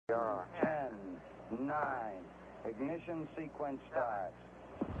10, 9, ignition sequence starts.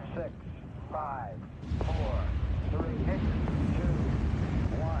 6, 5, 4, 3, 2,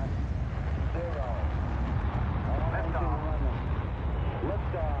 1, 0. Liftoff.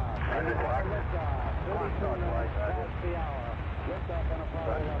 Liftoff. 32 minutes past the hour. Liftoff on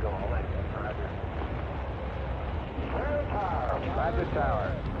Apollo 11. Roger tower.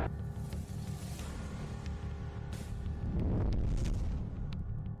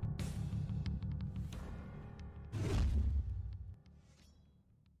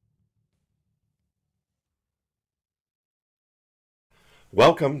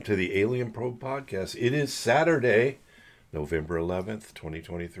 Welcome to the Alien Probe Podcast. It is Saturday, November 11th,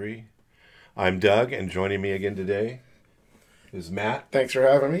 2023. I'm Doug, and joining me again today is Matt. Thanks for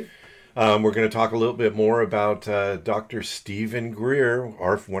having me. We're going to talk a little bit more about Dr. Stephen Greer,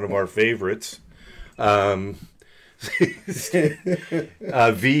 one of our favorites, via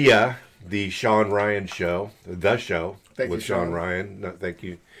the Shawn Ryan show, with Shawn Ryan. No, thank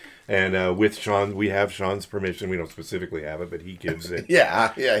you. And with Shawn, we have Shawn's permission. We don't specifically have it, but he gives it. He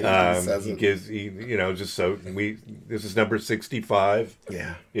says he it. gives, just so this is number 65.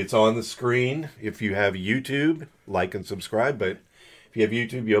 Yeah. It's on the screen. If you have YouTube, like and subscribe. But if you have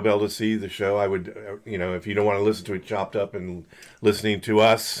YouTube, you'll be able to see the show. I would, if you don't want to listen to it chopped up and listening to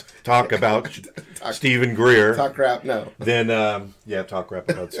us talk about Stephen Greer. Talk crap, no. Then, talk crap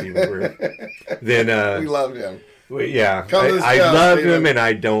about Stephen Greer. Then we loved him. Well, yeah, I love him and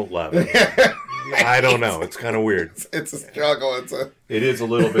I don't love him. I don't know. It's kind of weird. It's a struggle. It is a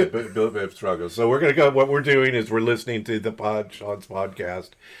little bit of struggle. So we're going to go. What we're doing is we're listening to Shawn's podcast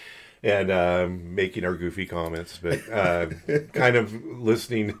and making our goofy comments, but kind of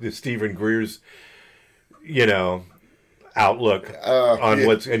listening to Stephen Greer's, outlook on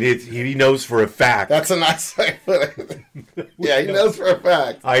what's, and he knows for a fact. That's a nice way to put it. Yeah, he knows for a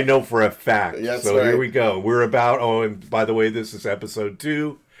fact. I know for a fact. Yes, so right. Here we go. We're about, and by the way, this is episode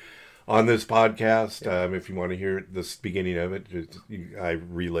 2 on this podcast. If you want to hear the beginning of it, I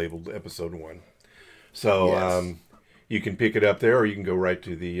relabeled episode 1. So Yes. You can pick it up there, or you can go right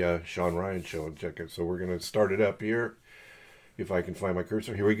to the Shawn Ryan show and check it. So we're going to start it up here. If I can find my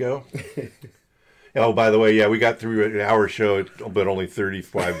cursor. Here we go. Oh, by the way, we got through an hour show, but only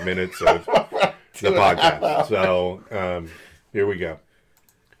 35 minutes of the podcast. So here we go.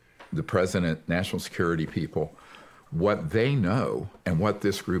 The president, national security people, what they know and what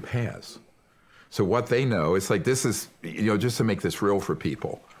this group has. So what they know, it's like this is, just to make this real for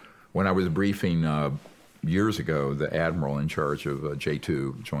people. When I was briefing years ago, the admiral in charge of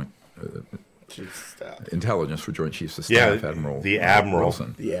J2, Joint Intelligence for Joint Chiefs of Staff, Admiral the Admiral.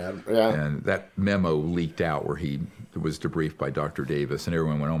 Wilson. Yeah. And that memo leaked out where he was debriefed by Dr. Davis, and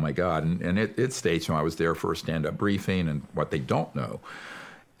everyone went, oh my God. And it states, I was there for a stand-up briefing, and what they don't know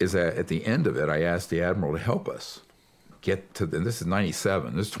is that at the end of it, I asked the Admiral to help us get to, and this is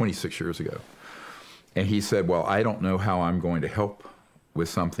 97, this is 26 years ago. And he said, well, I don't know how I'm going to help with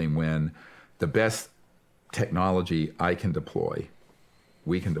something when the best technology we can deploy,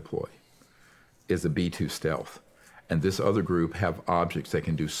 is a B-2 stealth. And this other group have objects that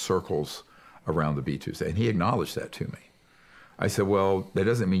can do circles around the B-2s. And he acknowledged that to me. I said, well, that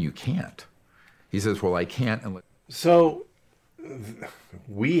doesn't mean you can't. He says, well, I can't unless... So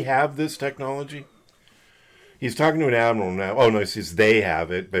we have this technology? He's talking to an admiral now. Oh, no, he says they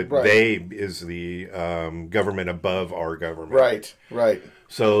have it, but Right. they is the government above our government. Right.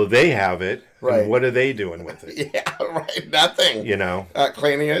 So they have it. Right. And what are they doing with it? Yeah, right. Nothing.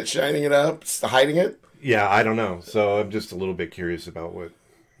 Cleaning it, shining it up, hiding it. Yeah, I don't know. So I'm just a little bit curious about what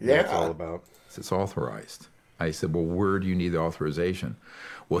that's all about. It's authorized. I said, well, where do you need the authorization?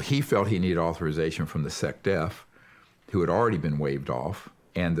 Well, he felt he needed authorization from the SecDef, who had already been waived off,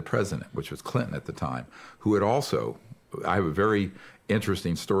 and the president, which was Clinton at the time, who had also, I have a very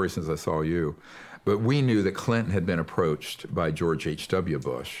interesting story since I saw you, but we knew that Clinton had been approached by George H.W.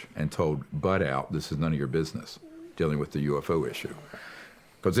 Bush and told, butt out, this is none of your business, dealing with the UFO issue.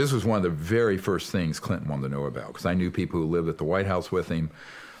 Because this was one of the very first things Clinton wanted to know about, because I knew people who lived at the White House with him.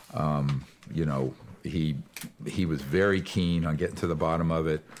 He was very keen on getting to the bottom of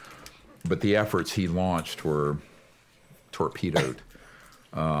it, but the efforts he launched were torpedoed,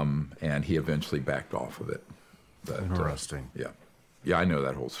 and he eventually backed off of it. But, Interesting. Yeah, I know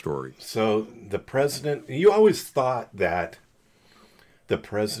that whole story. So the president, you always thought that the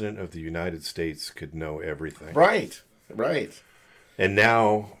president of the United States could know everything. Right. And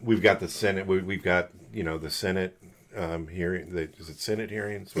now we've got the Senate. We've got the Senate hearing. Is it Senate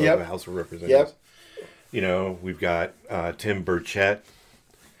hearings? Well, Yep. The House of Representatives. Yep. We've got Tim Burchett,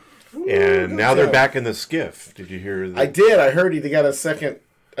 and now they're back in the skiff. Did you hear that? I did. I heard they got a second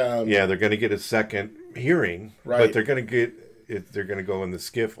Yeah, they're going to get a second hearing, Right. but they're going to get they're going to go in the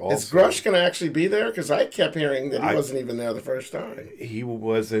skiff also. Is Grush going to actually be there? Because I kept hearing that he wasn't even there the first time. He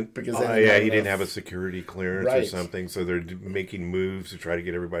wasn't Because he they didn't have a security clearance or Right. something, so they're making moves to try to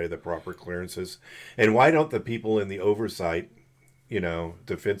get everybody the proper clearances. And why don't the people in the oversight,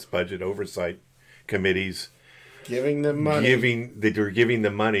 defense budget oversight committees Giving them money. They're giving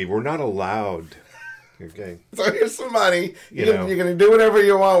the money? We're not allowed. Okay. So here's some money. You You're know. going to do whatever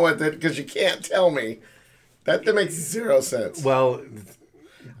you want with it because you can't tell me. That makes zero sense. Well,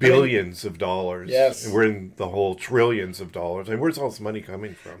 billions of dollars. Yes. And we're in the whole trillions of dollars. And where's all this money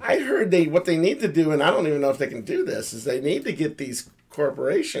coming from? I heard what they need to do, and I don't even know if they can do this, is they need to get these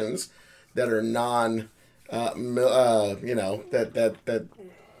corporations that are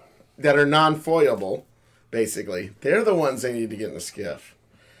that are non-foilable, basically. They're the ones they need to get in the skiff.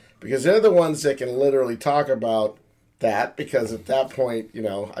 Because they're the ones that can literally talk about that, because at that point,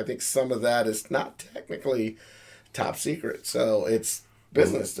 I think some of that is not technically top secret. So it's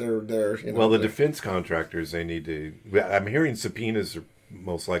business. They're the defense contractors, they need to. I'm hearing subpoenas are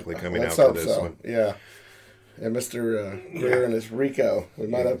most likely coming out let's for this hope so. one. Yeah. And Mr. Greer and his RICO. We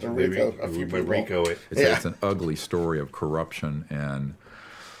might have to RICO a few people. RICO it. It's an ugly story of corruption and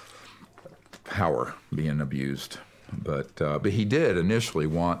power being abused. But he did initially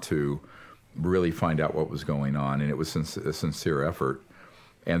want to really find out what was going on, and it was a sincere effort.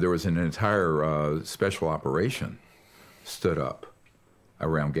 And there was an entire special operation stood up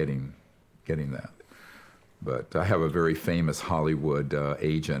around getting that. But I have a very famous Hollywood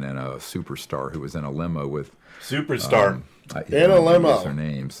agent and a superstar who was in a limo with... Superstar. In a limo. Use their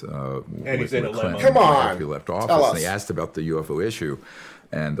names. And he's in a limo. Come on. He left Tell office, us. and they asked about the UFO issue,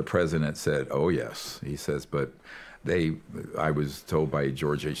 and the president said, "Oh yes." He says, "But I was told by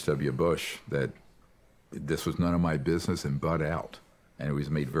George H.W. Bush that this was none of my business and butt out," and it was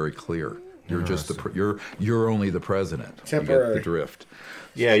made very clear. You're just you're only the president. Temporary. You get the drift.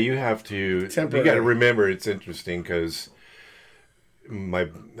 Yeah, you have to. Temporary. You got to remember, it's interesting because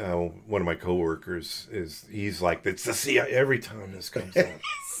one of my coworkers he's like, it's the CIA. Every time this comes up,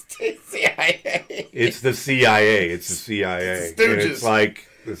 CIA. it's the CIA. It's the CIA. Stooges. And it's like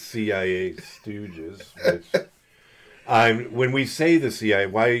the CIA stooges. Which, when we say the CIA,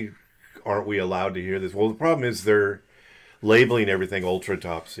 why aren't we allowed to hear this? Well, the problem is they're labeling everything ultra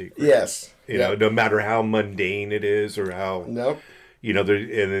top secret. Yes. You know, no matter how mundane it is or how. Nope. And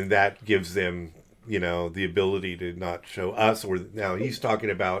then that gives them, the ability to not show us. Or now he's talking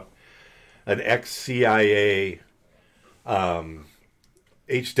about an ex-CIA. HW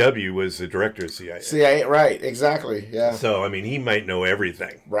was the director of CIA. CIA, right? Exactly. Yeah. So he might know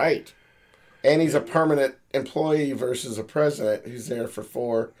everything. Right. And he's a permanent employee versus a president who's there for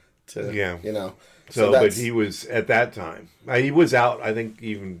 4 to. Yeah. So but he was at that time. He was out. I think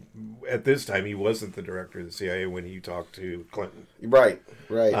even at this time he wasn't the director of the CIA when he talked to Clinton. Right.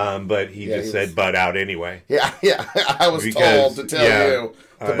 But he just said butt out anyway. Yeah. I was told to tell you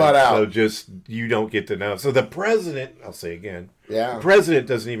to butt out. So just you don't get to know. So the president, I'll say again. Yeah. The president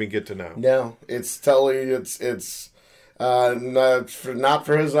doesn't even get to know. No, it's totally it's not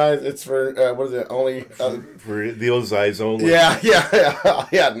for his eyes. It's for what is it? Only for those eyes only.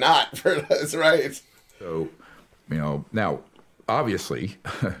 Yeah. Not for that's right. So, now, obviously,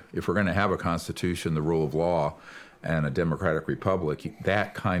 if we're going to have a constitution, the rule of law, and a democratic republic,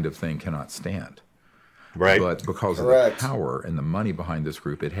 that kind of thing cannot stand. Right. But because Correct. of the power and the money behind this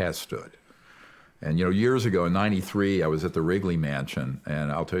group, it has stood. And, years ago, in 93, I was at the Wrigley Mansion,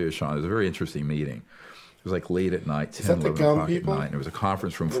 and I'll tell you, Shawn, it was a very interesting meeting. It was like late at night, 10, that the 11 gum o'clock people? at night, and it was a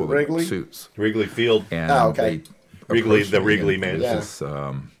conference room full Wrigley? of suits. Wrigley Field. And okay. they approached The me, Wrigley and Mansion. it was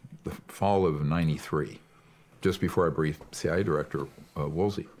the fall of 93, just before I briefed CIA Director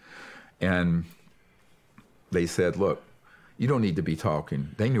Woolsey. And they said, look, you don't need to be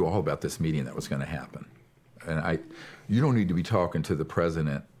talking. They knew all about this meeting that was going to happen. And you don't need to be talking to the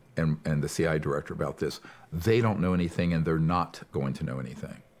president and the CIA Director about this. They don't know anything, and they're not going to know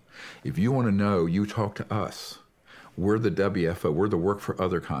anything. If you want to know, you talk to us. We're the WFO. We're the work for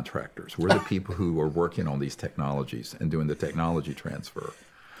other contractors. We're the people who are working on these technologies and doing the technology transfer.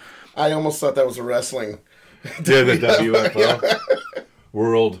 I almost thought that was a wrestling. Yeah, the WFO.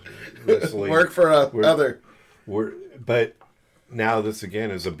 World Wrestling. Work for other. But now this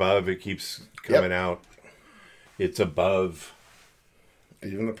again is above. It keeps coming out. It's above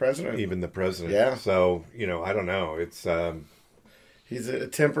Even the president. Yeah. So, I don't know. It's He's a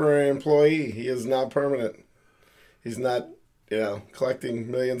temporary employee. He is not permanent. He's not, collecting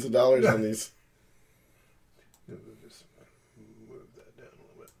millions of dollars on these. Just move that down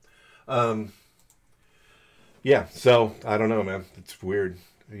a little bit. Yeah, so I don't know, man. It's weird.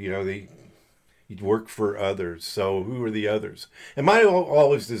 They work for others. So who are the others? And my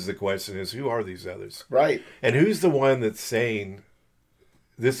always is the question is, who are these others? Right. And who's the one that's saying,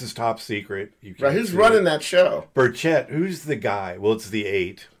 this is top secret? You can't Right. Who's see running it. that show? Burchett. Who's the guy? Well, it's the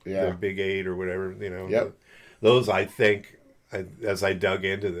 8. Yeah. The big 8 or whatever, Yep. Those, I think, as I dug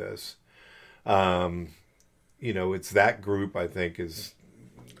into this, it's that group, I think, is...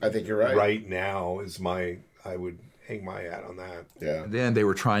 I think you're right. Right now I would hang my hat on that. Yeah. Then they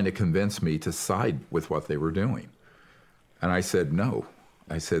were trying to convince me to side with what they were doing. And I said, no.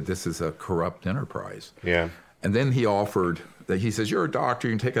 I said, this is a corrupt enterprise. Yeah. And then he offered that he says, you're a doctor,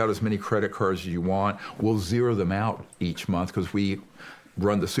 you can take out as many credit cards as you want. We'll zero them out each month because we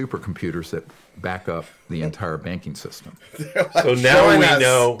run the supercomputers that back up the entire banking system. So now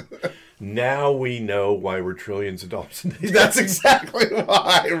we know why we're trillions of dollars in debt. That's exactly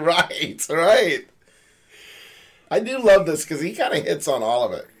why. Right. I do love this because he kind of hits on all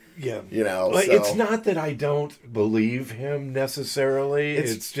of it. Yeah. So. It's not that I don't believe him necessarily.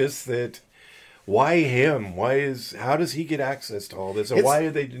 It's just that why him? How does he get access to all this? And why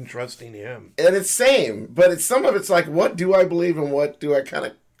are they entrusting him? And it's same, but some of it's like, what do I believe and what do I kind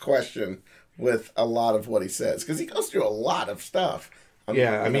of question with a lot of what he says? Because he goes through a lot of stuff.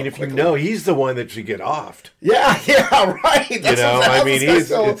 If you know, he's the one that should get offed. Yeah, right.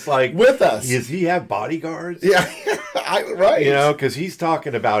 It's like with us. Does he have bodyguards? Yeah, right. Because he's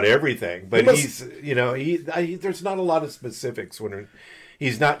talking about everything, but there's not a lot of specifics when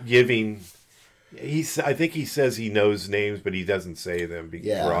he's not giving. I think he says he knows names, but he doesn't say them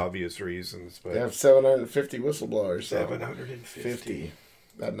for obvious reasons. But they have 750 whistleblowers. 750.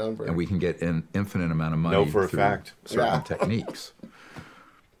 That number, and we can get an infinite amount of money for a through fact. certain techniques.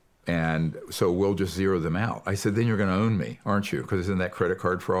 And so we'll just zero them out. I said, then you're going to own me, aren't you? Because isn't that credit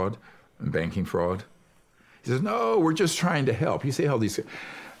card fraud and banking fraud? He says, no, we're just trying to help. You see how these... This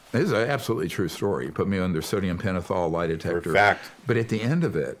is an absolutely true story. He put me under sodium pentothal lie detector. For a fact. But at the end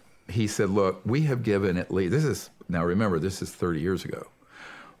of it, he said, look, we have given at least... Now remember, this is 30 years ago.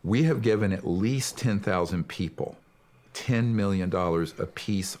 We have given at least 10,000 people $10 million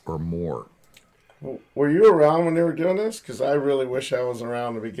apiece or more. Were you around when they were doing this? Because I really wish I was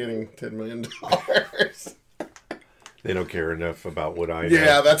around to be getting $10 million. They don't care enough about what I know.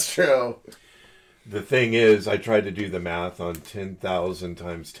 Yeah, that's true. The thing is, I tried to do the math on 10,000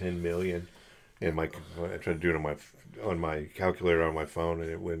 times 10 million, and I tried to do it on my calculator on my phone,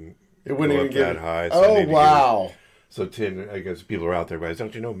 and it wouldn't even go up get that high. So wow. So 10, I guess people are out there, guys,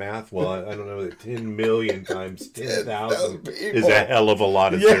 don't you know math? Well, I don't know that 10 million times 10,000 is a hell of a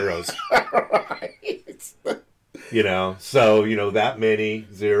lot of zeros. Right. So, that many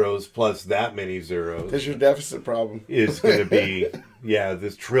zeros plus that many zeros. That's your deficit problem. Is going to be,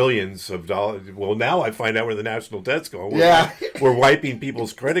 this trillions of dollars. Well, now I find out where the national debt's going. We're wiping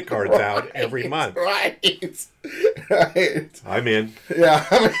people's credit cards out every month. Right. I'm in. Yeah.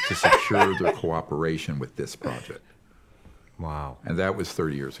 To secure their cooperation with this project. Wow. And that was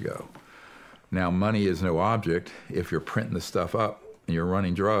 30 years ago. Now, money is no object if you're printing the stuff up and you're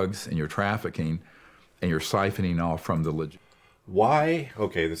running drugs and you're trafficking and you're siphoning off from the legit. Why?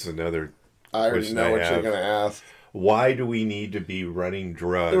 Okay, this is another I already question know I what have. you're going to ask. Why do we need to be running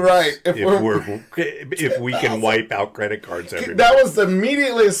drugs? Right. If we can wipe out credit cards every That month? was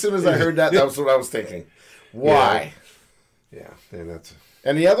immediately as soon as I heard that was what I was thinking. Why? Yeah, and that's...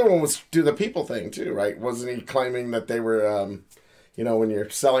 And the other one was do the people thing too, right? Wasn't he claiming that they were, when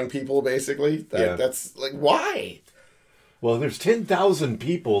you're selling people, basically? That's like, why? Well, there's 10,000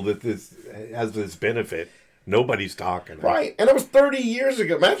 people that this has this benefit. Nobody's talking. Right. And it was 30 years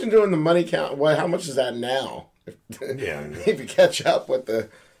ago. Imagine doing the money count. Well, how much is that now? If you catch up with the...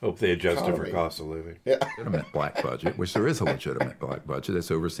 Hope they adjust it for economy. cost of living. Yeah. Legitimate black budget, which there is a legitimate black budget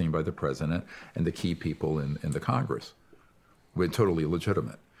that's overseen by the president and the key people in the Congress. We're totally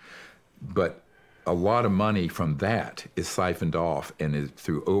legitimate. But a lot of money from that is siphoned off and is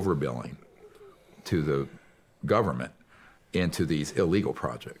through overbilling to the government into these illegal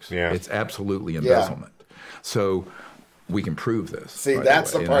projects. Yeah. It's absolutely embezzlement. So we can prove this. See,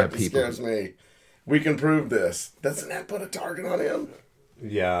 that's the part that scares me. We can prove this. Doesn't that put a target on him?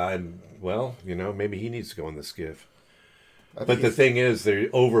 Yeah, and well, maybe he needs to go in the skiff. But the thing is,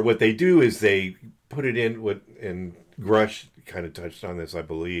 what they do is they put it in and Grush kind of touched on this, I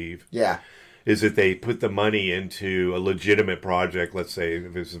believe. Yeah. Is that they put the money into a legitimate project. Let's say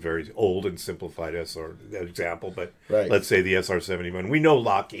this is a very old and simplified example, but let's say the SR-71. We know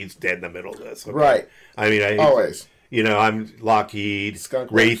Lockheed's dead in the middle of this. Okay? Right. I mean, always. I'm Lockheed,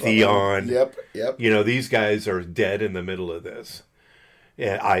 Raytheon. Yep. These guys are dead in the middle of this.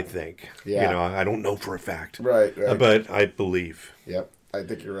 Yeah, I think. Yeah. I don't know for a fact. Right. But I believe. Yep. I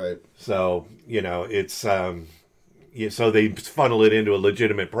think you're right. So, it's so they funnel it into a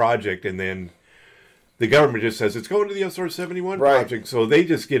legitimate project, and then the government just says it's going to the SR-71 project. So they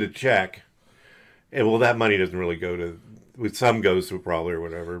just get a check, and that money doesn't really go to. With some goes to probably or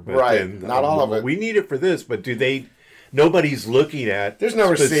whatever, but then, not all of it. We need it for this, but do they? Nobody's looking at. There's no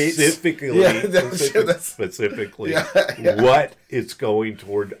receipts. Specifically, what it's going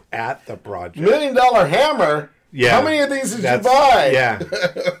toward at the project. $1 million hammer. Yeah. How many of these did you buy? Yeah.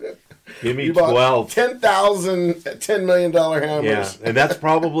 Give me 12. 10,000 $10 million hammers. Yeah, and that's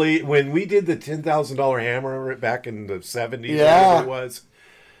probably when we did the $10,000 hammer back in the 70s. Yeah. Whatever it was.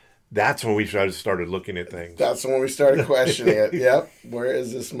 That's when we started looking at things. That's when we started questioning it. Yep. Where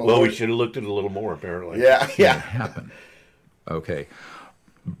is this moment? Well, we should have looked at it a little more, apparently. Yeah. Happen. Okay.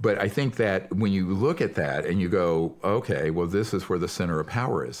 But I think that when you look at that and you go, okay, well, this is where the center of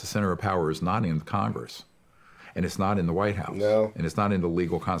power is. The center of power is not in Congress. And it's not in the White House. No. And it's not in the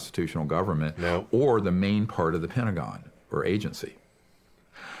legal constitutional government. No. Or the main part of the Pentagon or agency.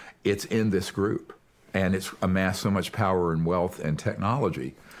 It's in this group. And it's amassed so much power and wealth and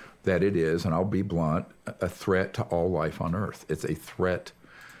technology that it is, and I'll be blunt, a threat to all life on Earth. It's a threat.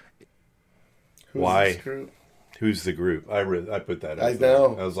 Why? Who's the group? I put that. I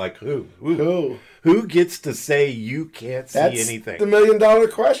know. I was like, who? Who gets to say you can't see anything? The $1 million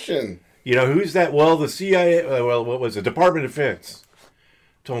question. Who's that? Well, the CIA. What was it? Department of Defense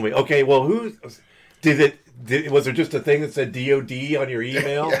told me. Okay, well, who did it? Was there just a thing that said DOD on your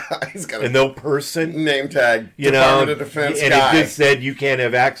email? Yeah, he's got and no person name tag. Department of Defense and guy. It just said you can't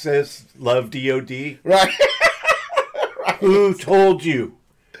have access. Love DOD. Right. Who told you?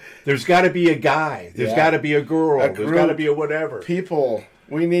 There's got to be a guy. There's got to be a girl. There's got to be a whatever. People.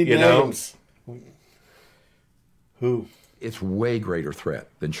 We need names. Who? It's way greater threat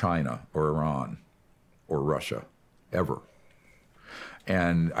than China or Iran or Russia, ever.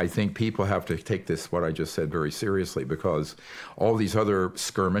 And I think people have to take this, what I just said, very seriously, because all these other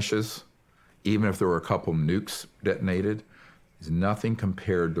skirmishes, even if there were a couple nukes detonated, is nothing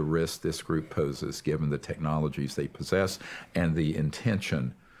compared to the risk this group poses, given the technologies they possess and the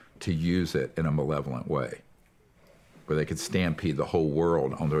intention to use it in a malevolent way, where they could stampede the whole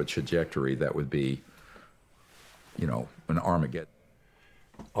world onto a trajectory that would be, an Armageddon.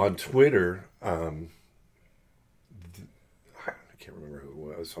 On Twitter, I can't remember who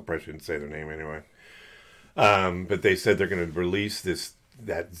it was. I probably shouldn't say their name anyway. But they said they're going to release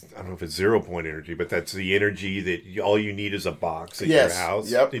that I don't know if it's 0-point energy, but that's the energy that all you need is a box at your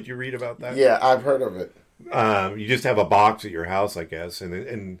house. Yep. Did you read about that? Yeah, I've heard of it. You just have a box at your house, I guess,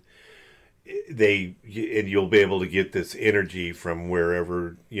 and you'll be able to get this energy from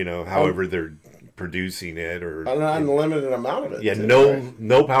wherever, however they're producing it, or an unlimited amount of it. Yeah,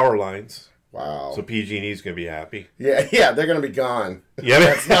 no power lines. Wow. So PG&E's going to be happy. Yeah, they're going to be gone. Yeah,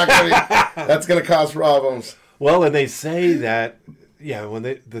 that's not going to be. That's going to cause problems. Well, and they say that. Yeah,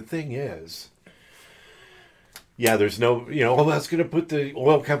 the thing is, there's no. That's going to put the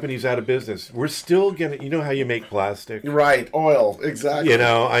oil companies out of business. We're still going to. How you make plastic? Right, oil, exactly.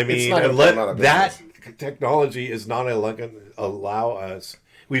 Unless that technology is not going to allow us.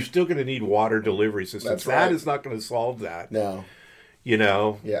 We're still going to need water delivery systems. That's right. That is not going to solve that. No.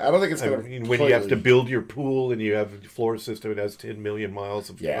 Yeah, I don't think it's going to. When you have to build your pool and you have a floor system that has 10 million miles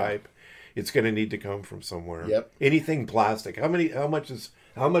of pipe, it's going to need to come from somewhere. Yep. Anything plastic. How much is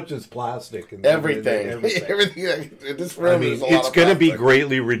plastic? Everything. Everything. This room is a lot it's going to be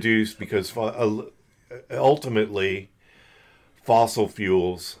greatly reduced because ultimately, fossil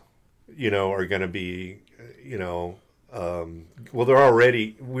fuels, are going to be,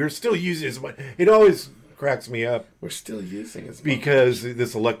 we're still using as much. It always cracks me up. We're still using as much. Because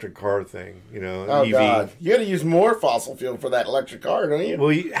this electric car thing, Oh, EV. God. You got to use more fossil fuel for that electric car, don't you?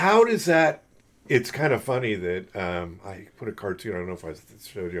 Well, how does that... It's kind of funny that I put a cartoon, I don't know if I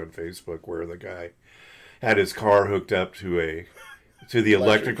showed you on Facebook, where the guy had his car hooked up to the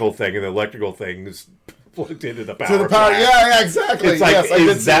electrical thing, and the electrical thing is plugged into the power. To the power, yeah, exactly.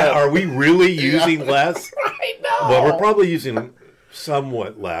 It's like, are we really using less? I know. Well, we're probably using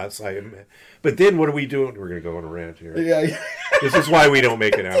somewhat less. But then what are we doing? We're going to go on a rant here. Yeah. This is why we don't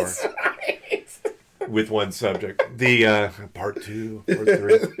make an hour Right. with one subject. The part 2 or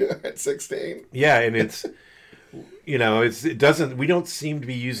 3 at 16. Yeah, and it's we don't seem to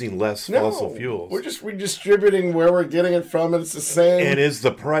be using less fossil fuels. We're just redistributing where we're getting it from, and it's the same. And is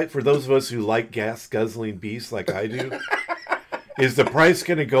the price for those of us who like gas guzzling beasts like I do? Is the price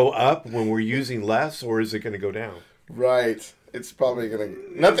going to go up when we're using less, or is it going to go down? Right. It's probably going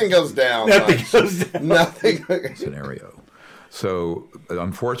to... Nothing goes down. Nothing goes down. Nothing. Scenario. So,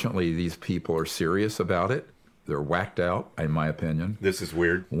 unfortunately, these people are serious about it, they're whacked out, in my opinion. This is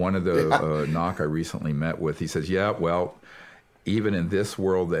weird. One of the knock I recently met with, he says, yeah, well, even in this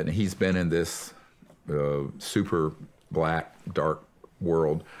world, that he's been in this super black, dark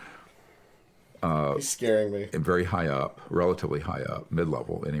world. He's scaring me. And very high up, relatively high up,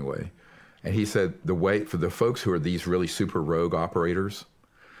 mid-level anyway. And he said the way, for the folks who are these really super rogue operators,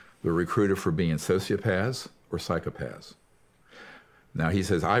 they're recruited for being sociopaths or psychopaths. Now, he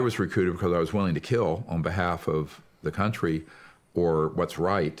says, I was recruited because I was willing to kill on behalf of the country or what's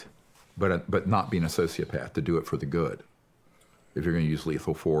right, but not being a sociopath, to do it for the good, if you're going to use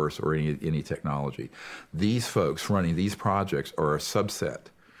lethal force or any technology. These folks running these projects are a subset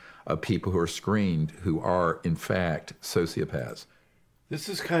of people who are screened who are, in fact, sociopaths. This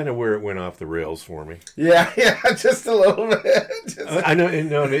is kind of where it went off the rails for me. Yeah, just a little bit. I know,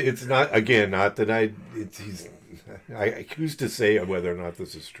 no, it's not, again, not that who's to say whether or not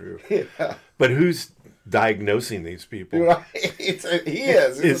this is true? Yeah. But who's diagnosing these people? Right. He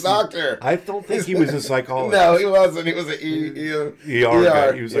is. He's a doctor. I don't think he was a psychologist. No, he wasn't. He was an ER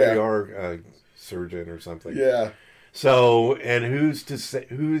guy. He was an ER surgeon or something. Yeah. So, and who's to say,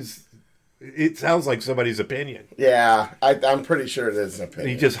 it sounds like somebody's opinion. Yeah, I'm pretty sure it is an opinion.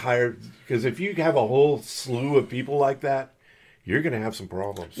 He just hired, because if you have a whole slew of people like that, you're going to have some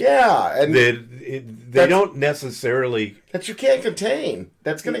problems. Yeah, and they don't necessarily... That you can't contain.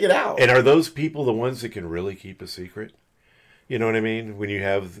 That's going to get out. And are those people the ones that can really keep a secret? You know what I mean? When you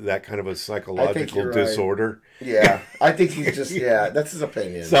have that kind of a psychological disorder. Right. Yeah, I think he's just, that's his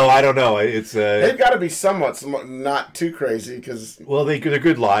opinion. So I don't know. It's they've got to be somewhat not too crazy because... Well, they're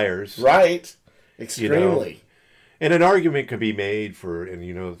good liars. Right. Extremely. You know? And an argument could be made for,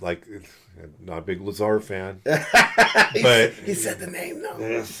 and like... Not a big Lazar fan, but he said the name though.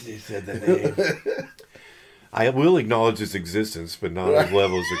 He said the name. I will acknowledge his existence, but not on his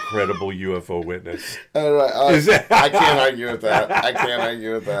level as a credible UFO witness. I can't argue with that.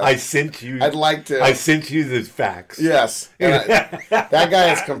 I sent you. I'd like to. I sent you the facts. Yes, that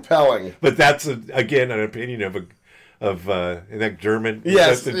guy is compelling. But that's again an opinion of that German.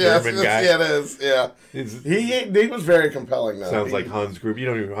 Yes, the German guy. Yeah, it is. Yeah, he was very compelling. Though. Sounds like Hans Gruber. You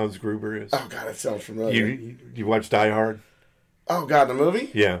don't know who Hans Gruber is? Oh God, it sounds familiar. You watch Die Hard? Oh God, the movie?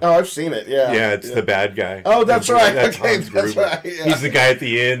 Yeah. Oh, I've seen it. Yeah. Yeah, it's the bad guy. Oh, that's right. That's okay, Hans Gruber. That's right. Yeah. He's the guy at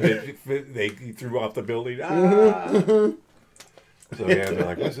the end that he threw off the building. So they're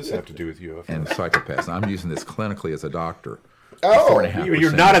like, what does this have to do with UFO? And psychopaths. I'm using this clinically as a doctor. Oh, 4.5%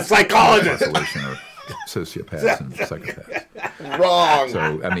 you're not a psychologist. Sociopaths and psychopaths. Wrong. So,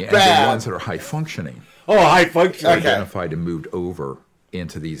 I mean, and the ones that are high functioning. Oh, high functioning. Identified and moved over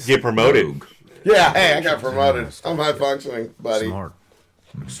into these. Get promoted. rogue. Yeah, hey, I got promoted. I'm high functioning, buddy. Smart.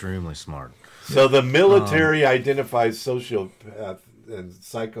 Extremely smart. So the military identifies sociopaths and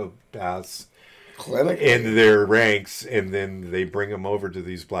psychopaths Clinically. in their ranks, and then they bring them over to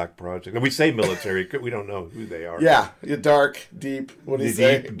these black projects. And we say military, we don't know who they are. Yeah, you're dark, deep. What do you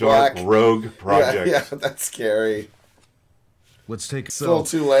say? Deep, dark, rogue projects. Yeah, that's scary. Let's take It's a little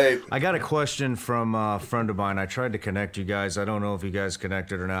too late. I got a question from a friend of mine. I tried to connect you guys. I don't know if you guys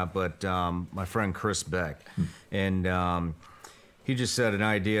connected or not, but my friend Chris Beck, and he just said an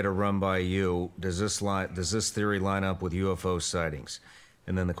idea to run by you. Does this theory line up with UFO sightings?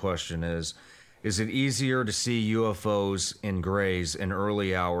 And then the question is it easier to see UFOs in grays in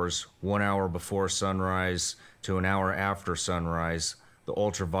early hours, 1 hour before sunrise to an hour after sunrise? The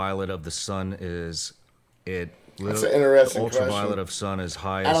ultraviolet of the sun is That's an interesting ultraviolet question. of sun is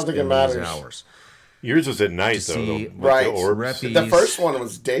highest I don't think it in matters. these hours. Yours was at night, To though. see Right. The orbs. Reppy- The first one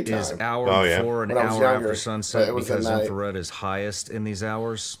was daytime. Is hour Oh, yeah. before and When I was hour younger, after sunset it was at because night. infrared is highest in these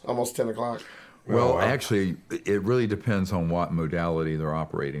hours? Almost 10 o'clock. Well, wow. actually, it really depends on what modality they're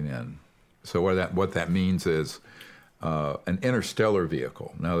operating in. So what that means is an interstellar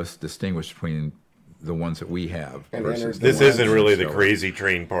vehicle. Now, let's distinguish between the ones that we have And versus This The isn't really the interstellar. crazy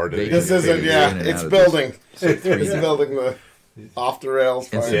train part of it. This They isn't, go yeah, in and it's out of building. this. It's building the off the rails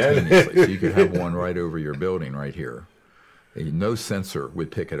part. Instantaneously. So you could have one right over your building right here. No sensor would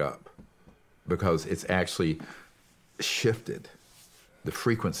pick it up because it's actually shifted the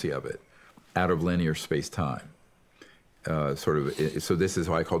frequency of it out of linear space-time. So this is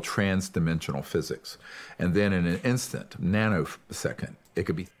what I call trans-dimensional physics. And then in an instant, nanosecond, it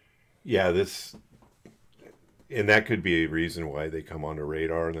could be... Yeah, and that could be a reason why they come onto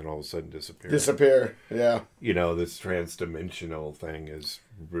radar and then all of a sudden disappear. Disappear, yeah. You know, this trans-dimensional thing is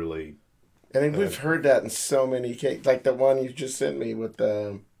really... I think we've heard that in so many cases. Like the one you just sent me with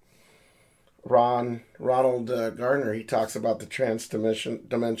Ronald Gardner. He talks about the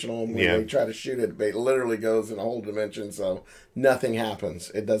trans-dimensional. When they try to shoot it, it literally goes in a whole dimension, so nothing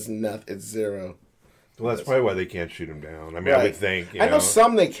happens. It does nothing. It's zero. Well, that's probably why they can't shoot them down. I mean, I would think. I know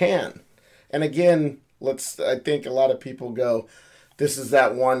some they can. And again, I think a lot of people go, this is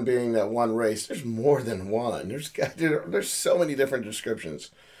that one being that one race. There's more than one. There's so many different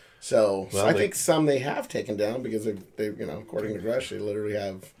descriptions. So I think some they have taken down because they according to Grush, they literally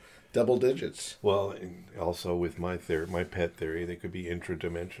have double digits. Well, and also with my pet theory, they could be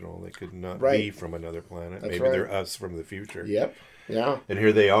intradimensional. They could not be from another planet. Maybe they're us from the future. Yep. Yeah. And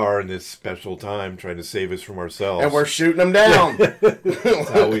here they are in this special time trying to save us from ourselves. And we're shooting them down. That's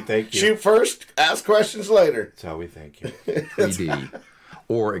how we thank you. Shoot first, ask questions later. That's how we thank you. 3D.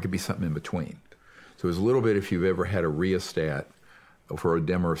 Or it could be something in between. So it's a little bit, if you've ever had a rheostat for a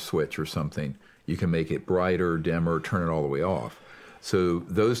dimmer switch or something, you can make it brighter, dimmer, turn it all the way off. So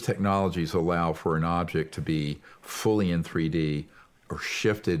those technologies allow for an object to be fully in 3D or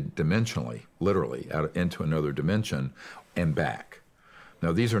shifted dimensionally, literally, out into another dimension and back.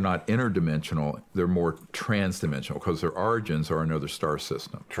 Now, these are not interdimensional. They're more transdimensional because their origins are another star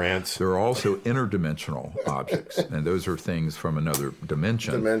system. There are also interdimensional objects, and those are things from another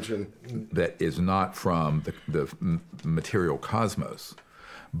dimension that is not from the material cosmos,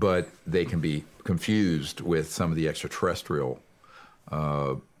 but they can be confused with some of the extraterrestrial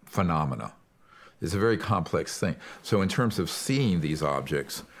phenomena. It's a very complex thing. So in terms of seeing these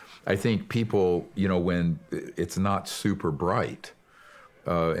objects, I think people, when it's not super bright,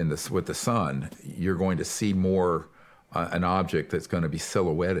 with the sun, you're going to see more an object that's going to be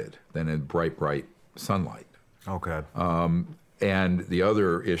silhouetted than in bright sunlight. Okay. And the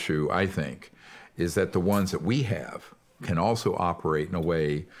other issue, I think, is that the ones that we have can also operate in a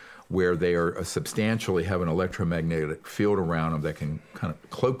way where they are substantially have an electromagnetic field around them that can kind of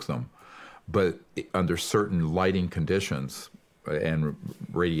cloak them, but under certain lighting conditions and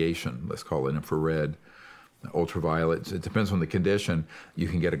radiation, let's call it infrared, ultraviolet, it depends on the condition, you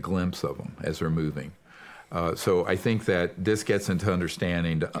can get a glimpse of them as they're moving. So I think that this gets into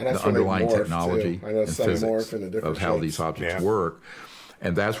understanding the underlying technology and physics of how these objects work.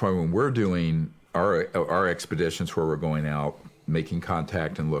 And that's why when we're doing our expeditions where we're going out, making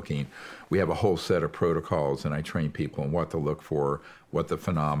contact and looking, we have a whole set of protocols, and I train people on what to look for, what the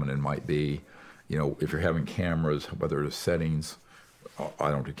phenomenon might be. If you're having cameras, whether it's settings.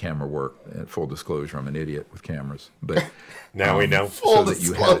 I don't do camera work. Full disclosure, I'm an idiot with cameras. But now we know. So that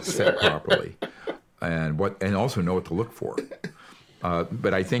you have it set properly, and also know what to look for.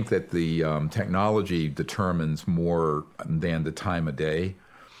 But I think that the technology determines more than the time of day.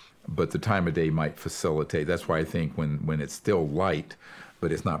 But the time of day might facilitate. That's why I think when it's still light,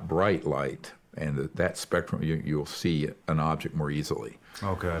 but it's not bright light, and that spectrum, you'll see an object more easily.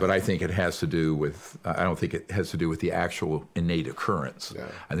 Okay. But I think it has to do with, I don't think it has to do with the actual innate occurrence. Yeah.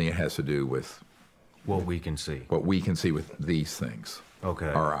 I think it has to do with what we can see. What we can see with these things. Okay.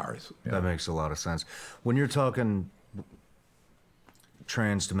 Are ours. Yeah. That makes a lot of sense. When you're talking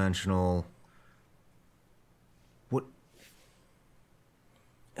transdimensional,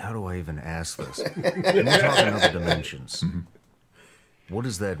 how do I even ask this? When you're talking other dimensions, what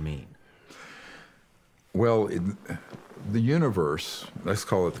does that mean? Well, the universe, let's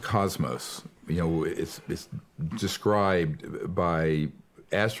call it the cosmos, it's described by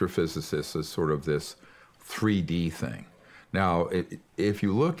astrophysicists as sort of this 3D thing. Now, if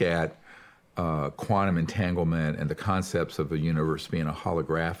you look at quantum entanglement and the concepts of the universe being a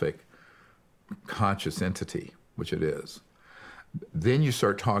holographic conscious entity, which it is, then you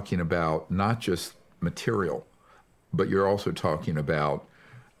start talking about not just material, but you're also talking about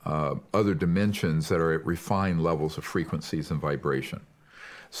other dimensions that are at refined levels of frequencies and vibration.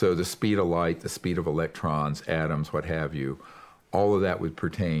 So the speed of light, the speed of electrons, atoms, what have you, all of that would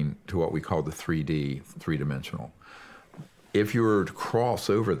pertain to what we call the 3D, three-dimensional. If you were to cross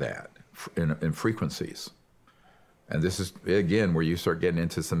over that in frequencies, and this is, again, where you start getting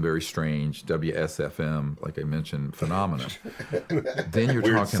into some very strange WSFM, like I mentioned, phenomena. Then you're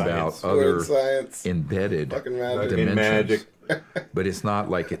talking about other embedded dimensions. But it's not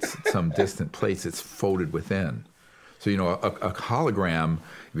like it's some distant place. It's folded within. So, a hologram,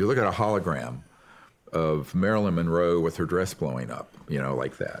 if you look at a hologram of Marilyn Monroe with her dress blowing up,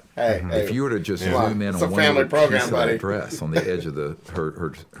 like that. If you were to just zoom in on one little piece of that dress on the edge of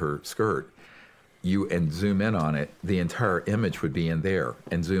her skirt, and zoom in on it, the entire image would be in there,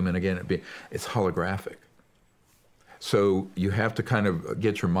 and zoom in again, it's holographic. So you have to kind of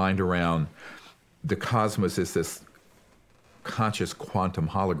get your mind around the cosmos is this conscious quantum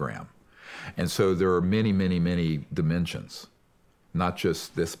hologram. And so there are many, many, many dimensions, not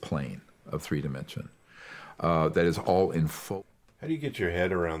just this plane of 3-dimension, that is all in full. How do you get your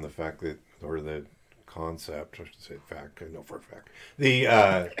head around the fact that, or the concept, I should say fact, I know for a fact,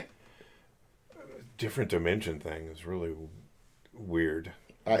 different dimension thing is really weird.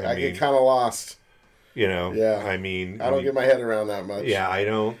 I get kind of lost. You know, Yeah. I mean, I don't get my head around that much. Yeah, I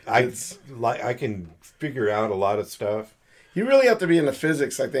don't. I can figure out a lot of stuff. You really have to be into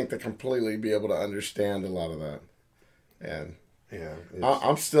physics, I think, to completely be able to understand a lot of that. And Yeah,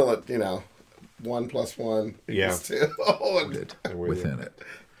 I'm still at 1 + 1 equals 2. Within it.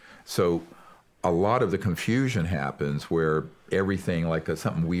 So a lot of the confusion happens where everything like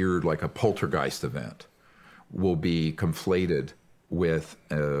something weird like a poltergeist event will be conflated with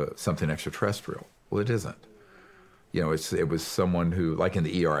something extraterrestrial. Well, it isn't. You know, it was someone who, like in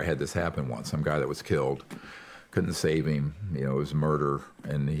the ER, I had this happen once. Some guy that was killed, couldn't save him. You know, it was murder,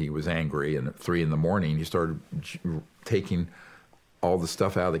 and he was angry. And at 3 a.m, he started taking all the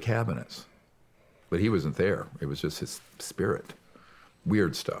stuff out of the cabinets. But he wasn't there. It was just his spirit.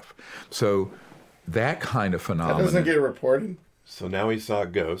 Weird stuff. So that kind of phenomenon. That doesn't get reported. So now he saw a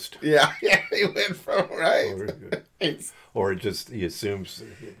ghost. Yeah, he went from Or just he assumes.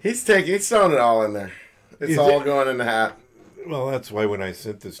 He's throwing it all in there. It's all going in the hat. Well, that's why when I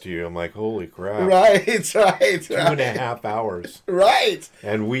sent this to you, I'm like, holy crap! Right. 2.5 hours. Right.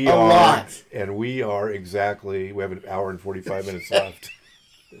 And we a are. lot. And we are exactly. We have an hour and 45 minutes left.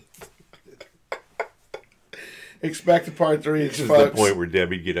 Expect a part 3, This is folks. the point where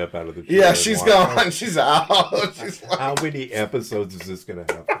Debbie get up out of the chair. Yeah, and she's walk. gone. She's out. She's like, How many episodes is this going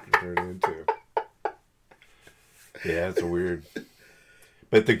to have to turn into? Yeah, it's weird.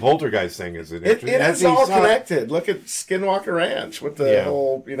 But the poltergeist thing is an it interesting. is all connected. Look at Skinwalker Ranch with the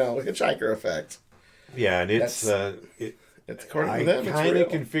whole, hitchhiker effect. Yeah, and it's It's according I to them. It's kind real.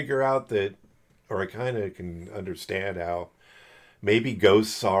 of can figure out that, or I kind of can understand how maybe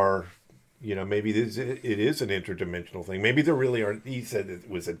ghosts are. You know, maybe it is an interdimensional thing. Maybe there really aren't. He said it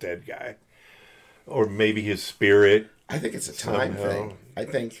was a dead guy, or maybe his spirit. I think it's a time somehow. thing. I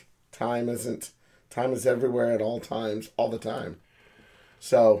think time is everywhere at all times, all the time.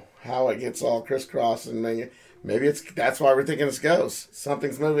 So how it gets all crisscrossed and maybe that's why we're thinking it's ghosts.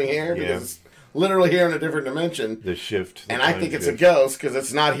 Something's moving here because it's literally here in a different dimension. The shift, and I think it's a ghost because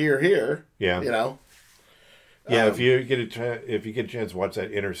it's not here. Yeah, Yeah, if you get a chance, watch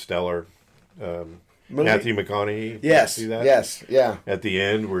that Interstellar. Matthew McConaughey. Yes. See that? Yes. Yeah. At the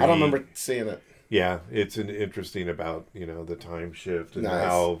end, where I don't remember seeing it. Yeah, it's interesting about the time shift and Nice.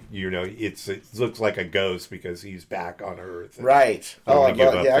 how it looks like a ghost because he's back on Earth. Right. Oh, I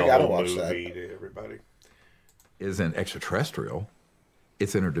gotta whole watch movie that. to everybody. Isn't extraterrestrial,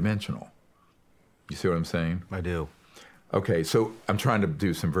 it's interdimensional. You see what I'm saying? I do. Okay, so I'm trying to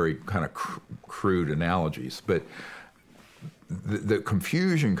do some very kind of crude analogies, but the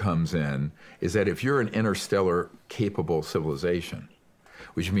confusion comes in is that if you're an interstellar capable civilization,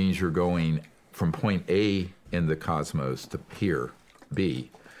 which means you're going from point A in the cosmos to here, B,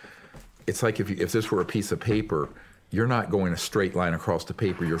 it's like if this were a piece of paper, you're not going a straight line across the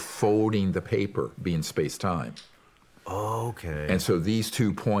paper, you're folding the paper, being space-time. Okay. And so these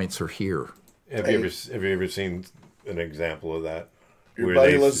 2 points are here. Have you ever seen an example of that? Your Where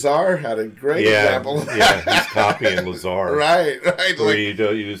buddy they- Lazar had a great example of that. Yeah, he's copying Lazar. Right. Where you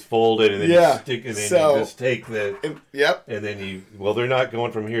just fold it and then you stick it, and then you just take the. Yep. And then they're not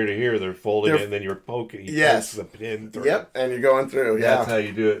going from here to here. They're folding it, and then you're poking. He pokes the pin through. Yep. And you're going through. Yeah. That's how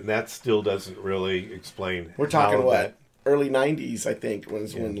you do it, and that still doesn't really explain. We're talking how what? Early 90s, I think, when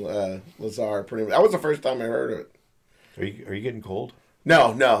Lazar pretty much. That was the first time I heard of it. Are you getting cold?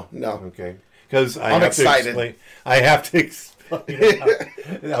 No. Okay. Because I'm excited. I have to explain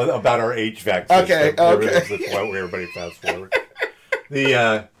about our HVAC system. Okay. That's the point where everybody fast forward.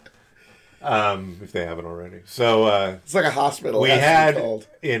 If they haven't already. So it's like a hospital. We had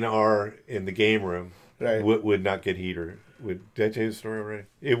in the game room. Right. Would not get heat or did I tell you the story already?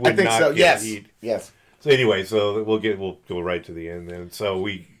 It would not so. get heat. Yes. So anyway, we'll go right to the end then. So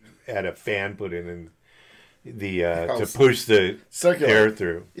we had a fan put in to push the circular air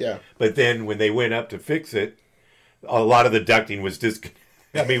through. Yeah. But then when they went up to fix it, a lot of the ducting was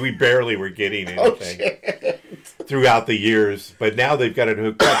I mean, we barely were getting anything throughout the years. But now they've got it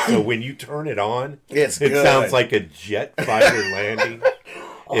hooked up, so when you turn it on, it sounds like a jet fighter landing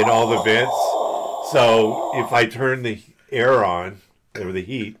in all the vents. So if I turn the air on, or the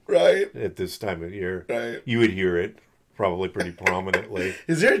heat, at this time of year, you would hear it probably pretty prominently.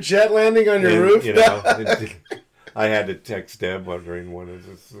 Is there a jet landing on your roof? I had to text Deb during one of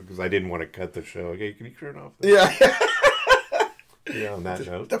this because I didn't want to cut the show. Okay, can you turn off? Yeah. Yeah. On that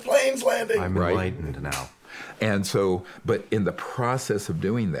note, the plane's landing. I'm enlightened now. And so, but in the process of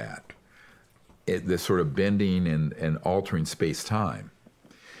doing that, the sort of bending and altering space-time,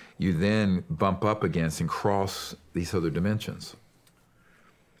 you then bump up against and cross these other dimensions.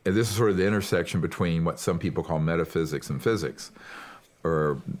 and this is sort of the intersection between what some people call metaphysics and physics,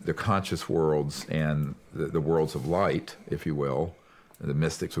 or the conscious worlds and the worlds of light, if you will, the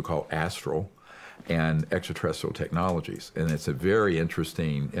mystics would call astral, and extraterrestrial technologies. And it's a very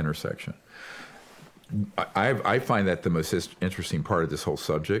interesting intersection. I find that the most interesting part of this whole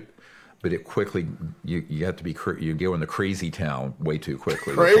subject, but it quickly, you have to be, you go into crazy town way too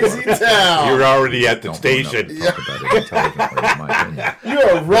quickly. Crazy town. You're already at the station. Talk about it intelligently, in my opinion. You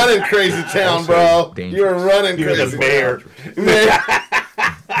are running crazy town, Also bro. dangerous. You are running You're crazy the mayor.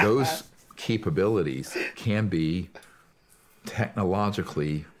 town. Those capabilities can be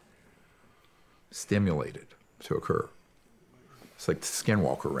technologically stimulated to occur. It's like the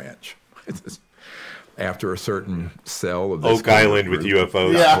Skinwalker Ranch. After a certain cell of this Oak Island with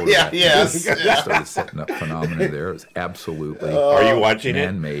UFOs. Yes. started setting up phenomena there. It's absolutely Are you watching it?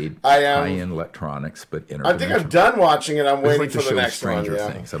 man-made, I am. high-end electronics, but interdimensional. I think I'm done watching it. I'm It's waiting like for the show next Stranger one.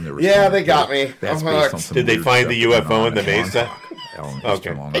 Yeah, Things. I've never yeah seen they it, got but me. That's I'm based on hooked. some Did they weird find the stuff going UFO on in the Mesa?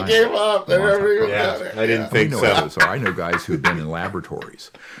 Okay. Long I gave up. They never even got it. I didn't think I know so. others. I know guys who've been in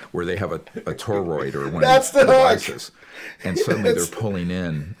laboratories where they have a toroid or one That's of these the hook. devices, and suddenly they're pulling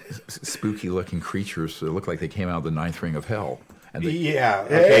in spooky-looking creatures that look like they came out of the ninth ring of hell. And they, Yeah.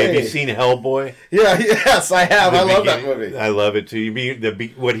 Okay. Have you Hey. seen Hellboy? Yeah, yes, I have. I The love that begin- movie. I love it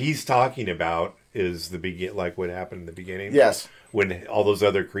too. What he's talking about is like what happened in the beginning. Yes. When all those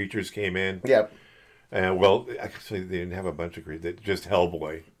other creatures came in. Yep. Well, actually, they didn't have a bunch of creatures. Just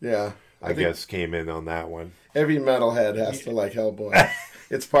Hellboy, Yeah. I think guess, came in on that one. every metalhead has to like Hellboy.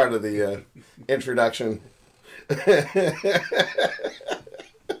 It's part of the introduction.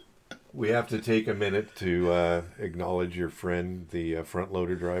 We have to take a minute to acknowledge your friend, the front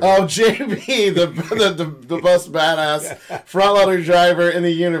loader driver. Oh, JB, the bus badass front loader driver in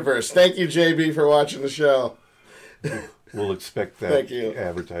the universe. Thank you, JB, for watching the show. We'll expect that Thank you.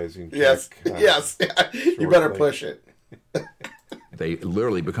 advertising check. Yes, yes. You better shortly. push it. they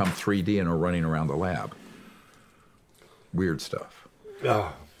literally become 3D and are running around the lab. Weird stuff.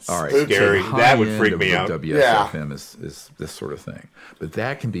 Oh, All right, scary. so That would high freak end me of out. WSFM is this sort of thing, but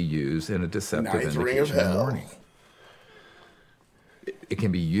that can be used in a deceptive Ninth ring of indication in the hell. morning. It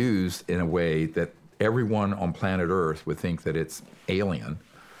can be used in a way that everyone on planet Earth would think that it's alien,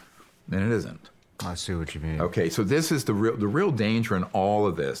 and it isn't. I see what you mean. Okay, so this is the real danger in all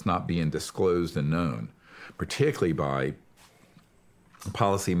of this not being disclosed and known, particularly by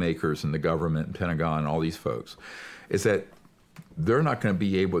policymakers and the government and Pentagon and all these folks, is that they're not going to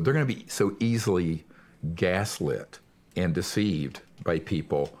be able, they're going to be so easily gaslit and deceived by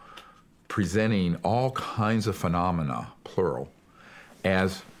people presenting all kinds of phenomena, plural,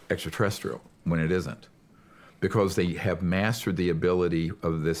 as extraterrestrial when it isn't. Because they have mastered the ability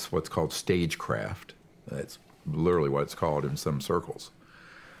of this, what's called stagecraft. That's literally what it's called in some circles.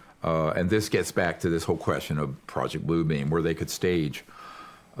 And this gets back to this whole question of Project Bluebeam, where they could stage.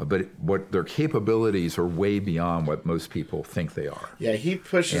 But what their capabilities are way beyond what most people think they are. Yeah, he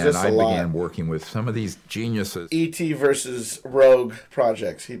pushes And us I a lot. began working with some of these geniuses. E.T. versus Rogue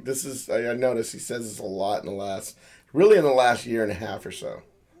projects. I noticed he says this a lot in the last year and a half or so.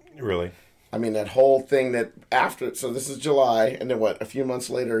 Really? I mean, that whole thing that after, so this is July, and then a few months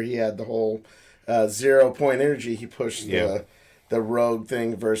later, he had the whole 0 point energy. He pushed the Rogue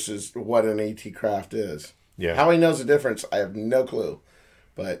thing versus what an AT craft is. Yeah. How he knows the difference, I have no clue.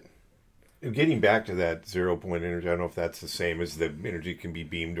 But Getting back to that 0 point energy, I don't know if that's the same as the energy can be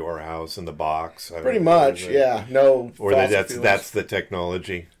beamed to our house in the box. pretty much, yeah. No. Or fossil fuels. that's the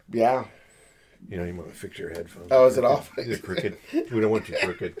technology. Yeah. You know, you want to fix your headphones. Oh, is it off? Is it crooked? We don't want you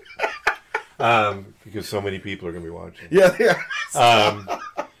crooked. Because so many people are going to be watching. Yeah,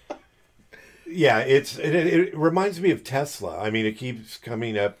 yeah. It reminds me of Tesla. I mean, it keeps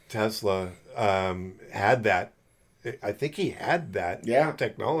coming up. Tesla had that. I think he had that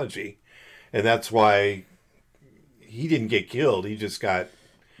technology, and that's why he didn't get killed. He just got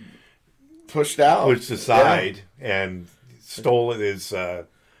pushed aside and stolen his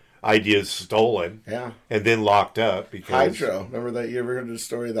ideas stolen. Yeah. And then locked up because Hydro. Remember that? You ever heard the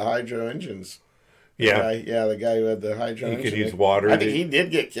story of the hydro engines? Yeah. The guy who had the hydro He engine. could use water. I think he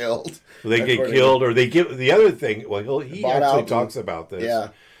did get killed. They get killed, or they give the other thing. Well, he Bought actually out talks about this. Yeah.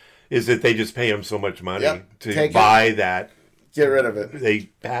 Is that they just pay him so much money to Take buy that. Get rid of it. They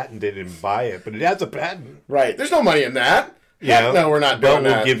patent it and buy it, but it has a patent. Right. There's no money in that. Yeah, no, we're not but doing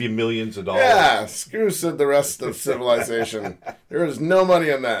we'll that. give you millions of dollars. Yeah, screw the rest of civilization. There is no money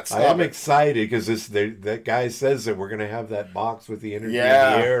in that. Stop I am it. excited because that guy says that we're going to have that box with the energy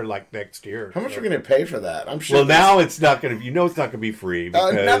Yeah. in the air like next year. How much are we going to pay for that? I'm sure. Well, now it's not going to. It's not going to be free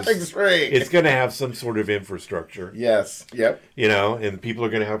because nothing's free. It's going to have some sort of infrastructure. Yes. Yep. And people are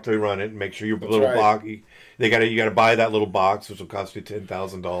going to have to run it and make sure your little right. box. You got to buy that little box, which will cost you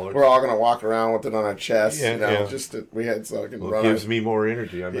 $10,000. We're all going to walk around with it on our chest. Yeah. Just to, we had so I can Well, run. it gives me more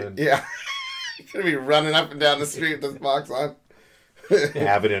energy. I'm in. Yeah. You're going to be running up and down the street with this box on.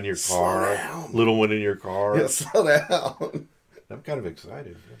 Have it in your car. down. Little one in your car. Yeah, slow down. I'm kind of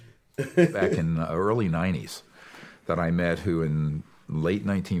excited. Back in the early 90s that I met who in late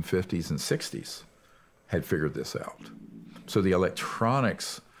 1950s and 60s had figured this out. So the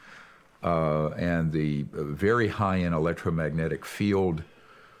electronics and the very high-end electromagnetic field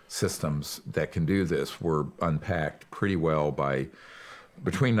systems that can do this were unpacked pretty well by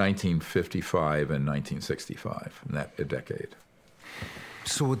between 1955 and 1965, in that a decade.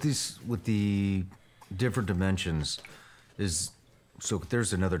 So with the different dimensions, there's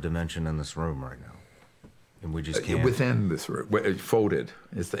another dimension in this room right now, and we just can't. Within this, folded,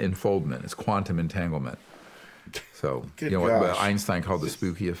 it's the enfoldment, it's quantum entanglement. So, Good what gosh. Einstein called the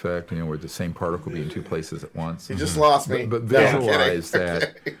spooky effect, where the same particle be in two places at once. You just lost me. But No, I'm visualize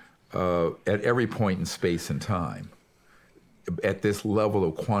kidding. that at every point in space and time, at this level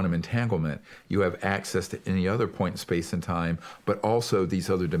of quantum entanglement, you have access to any other point in space and time, but also these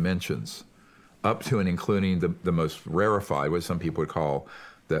other dimensions, up to and including the most rarefied, what some people would call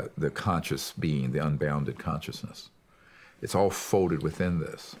the conscious being, the unbounded consciousness. It's all folded within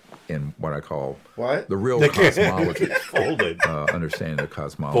this in what I call the real cosmology. Folded. Understanding of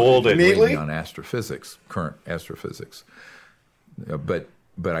cosmology. Folded. Way Neatly? beyond astrophysics, current astrophysics. But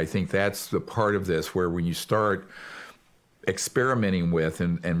I think that's the part of this where when you start experimenting with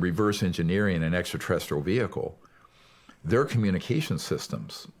and reverse engineering an extraterrestrial vehicle, their communication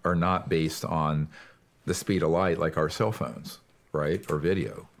systems are not based on the speed of light like our cell phones, right, or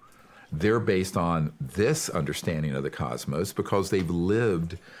video. They're based on this understanding of the cosmos because they've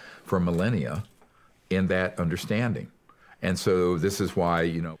lived for millennia in that understanding. And so this is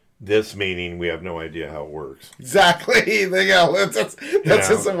why, This meaning we have no idea how it works. Exactly. There you go. That's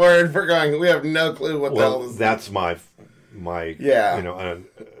just a word for going. We have no clue what the hell Well, this is. that's my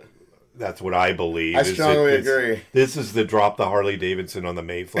that's what I believe. I strongly agree. This is the drop the Harley Davidson on the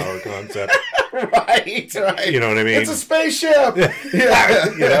Mayflower concept. Right. You know what I mean? It's a spaceship.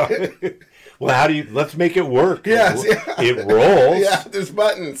 Yeah. Well, let's make it work. Yes, yeah. It rolls. Yeah, there's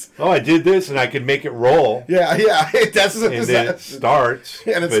buttons. Oh, I did this and I could make it roll. Yeah. That's And then it starts.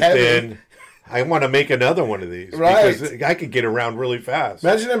 And it's but heavy. then I want to make another one of these. Right. Because I could get around really fast.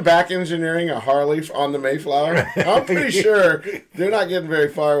 Imagine them back engineering a Harley on the Mayflower. I'm pretty sure they're not getting very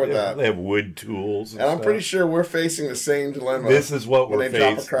far with that. They have wood tools. And I'm pretty sure we're facing the same dilemma. This is what when we're they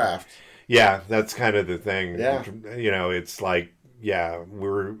drop a facing. craft. Yeah, that's kind of the thing. Yeah. It's like,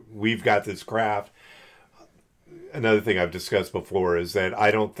 we've got this craft. Another thing I've discussed before is that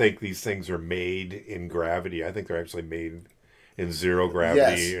I don't think these things are made in gravity. I think they're actually made in zero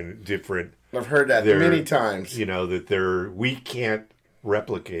gravity Yes. and different. I've heard that many times. That we can't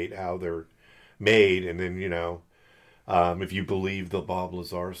replicate how they're made. And then, if you believe the Bob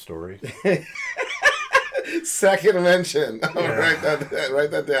Lazar story. Second mention. I'm gonna write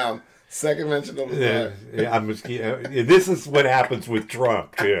that down. Second mention of the This is what happens with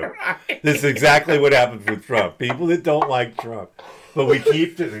Trump, too. This is exactly what happens with Trump. People that don't like Trump. But we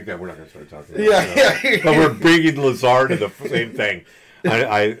keep... We're not going to start talking about it. But we're bringing Lazar to the same thing.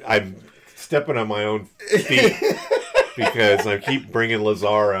 I'm stepping on my own feet because I keep bringing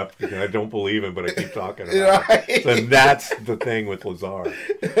Lazar up because I don't believe him, but I keep talking about it. So that's the thing with Lazar.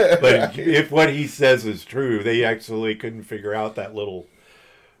 But if what he says is true, they actually couldn't figure out that little...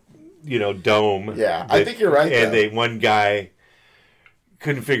 dome. Yeah, I think you're right. And one guy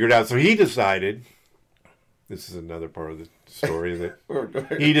couldn't figure it out, so he decided. This is another part of the story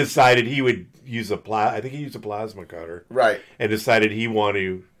that he decided he would use I think he used a plasma cutter, right? And decided he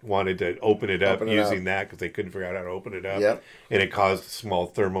wanted to open it up using that because they couldn't figure out how to open it up. Yep. And it caused a small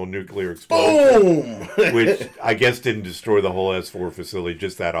thermonuclear explosion. Boom! Which I guess didn't destroy the whole S4 facility,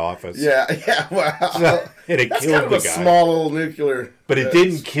 just that office. Yeah. Wow. And it That's killed kind of the a guy. small little nuclear. But it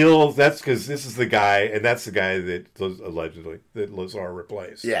didn't kill. That's because this is the guy, and that's the guy that allegedly that Lazar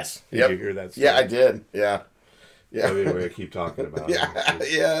replaced. Yes. Did you hear that story? Yeah, I did. Yeah. Anyway, I keep talking about it.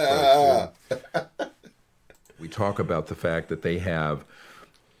 Yeah. We talk about the fact that they have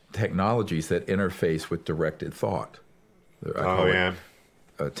technologies that interface with directed thought. I call it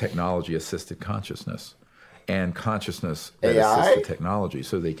technology-assisted consciousness. and consciousness that assists AI? the technology,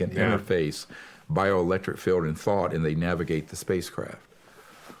 so they can interface bioelectric field and thought, and they navigate the spacecraft.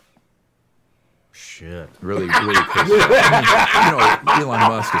 Shit. Really, really crazy. I mean, Elon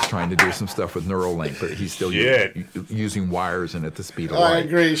Musk is trying to do some stuff with Neuralink, but he's still using wires and at the speed of light. I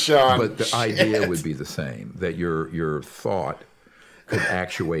agree, Sean. But the idea would be the same, that your thought could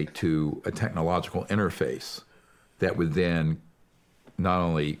actuate to a technological interface that would then not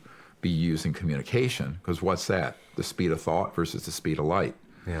only be used in communication, because what's that? The speed of thought versus the speed of light.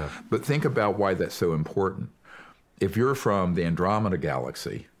 Yeah. But think about why that's so important. If you're from the Andromeda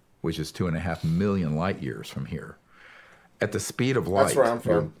Galaxy, which is 2.5 million light years from here, at the speed of light, That's where I'm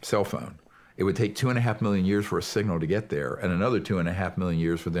from. your cell phone, it would take 2.5 million years for a signal to get there, and another 2.5 million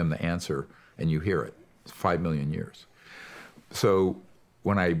years for them to answer, and you hear it. It's 5 million years. So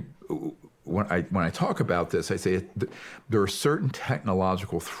when I talk about this, I say there are certain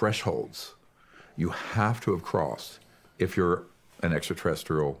technological thresholds you have to have crossed if you're an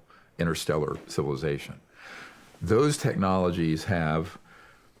extraterrestrial interstellar civilization. Those technologies have,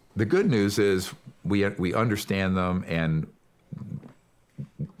 the good news is we understand them, and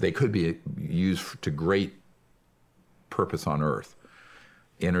they could be used to great purpose on Earth.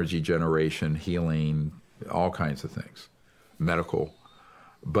 Energy generation, healing, all kinds of things, medical.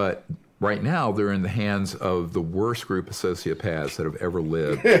 But right now, they're in the hands of the worst group of sociopaths that have ever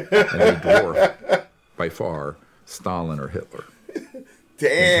lived, and they dwarf, by far, Stalin or Hitler. Dang.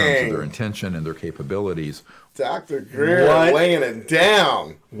 In terms of their intention and their capabilities. Dr. Greer laying it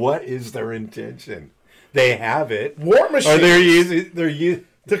down. What is their intention? They have it. War machines. Or they're using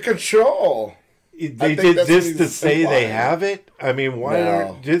to control. They did this to say they have it. I mean, why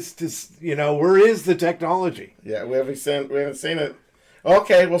aren't just to, where is the technology? Yeah, we haven't seen it.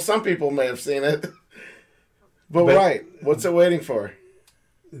 Okay, well, some people may have seen it, but right, what's it waiting for?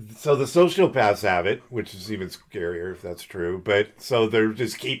 So the sociopaths have it, which is even scarier if that's true. But so they're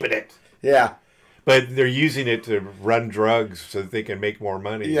just keeping it. Yeah. But they're using it to run drugs so that they can make more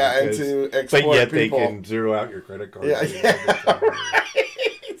money. Yeah, and to exploit but yet people. They can zero out your credit card. Yeah.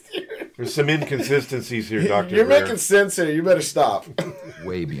 There's some inconsistencies here, Dr. You're Greer. making sense here. You better stop.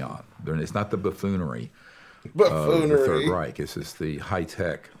 Way beyond. It's not the buffoonery. Buffoonery. The Third Reich. This is the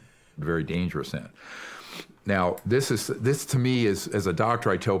high-tech, very dangerous end. Now, this to me is, as a doctor,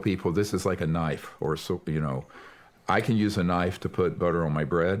 I tell people this is like a knife, or I can use a knife to put butter on my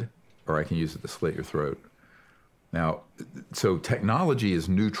bread, or I can use it to slit your throat. Now, so technology is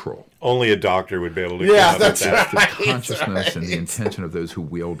neutral. Only a doctor would be able to. Yeah, that's that. right. The consciousness and the intention of those who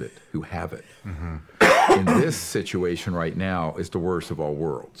wield it, who have it. Mm-hmm. In this situation right now is the worst of all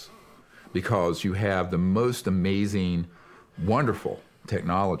worlds, because you have the most amazing, wonderful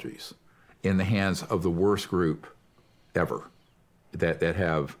technologies in the hands of the worst group ever, that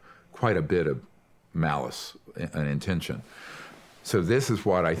have quite a bit of malice and intention. So this is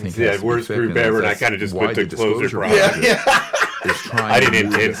what I think. Yeah, worst group ever, and I kind of just put the closure project. I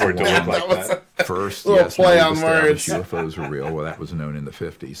didn't intend for it to look like that. First, yes, play on words. UFOs are real. Well, that was known in the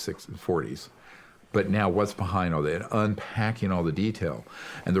 50s, 60s, 40s. But now what's behind all that? Unpacking all the detail.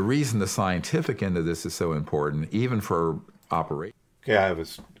 And the reason the scientific end of this is so important, even for operation. Okay,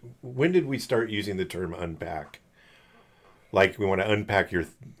 when did we start using the term unpack? Like, we want to unpack your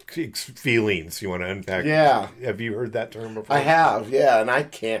feelings. You want to unpack. Yeah. Have you heard that term before? I have, yeah, and I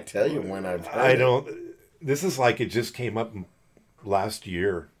can't tell you when I've heard it. This is like it just came up last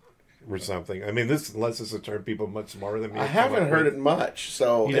year or something. I mean, unless it's a term people much smarter than me. I haven't heard it much,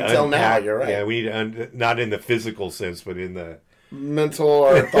 so until now, you're right. Yeah, we need not in the physical sense, but in the mental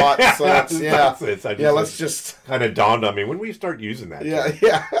or thought sense. Yeah, let's just kind of dawned on me when we start using that. Yeah, term.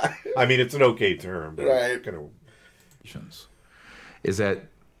 yeah. I mean, it's an okay term, but right. Is that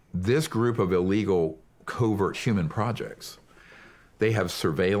this group of illegal covert human projects? They have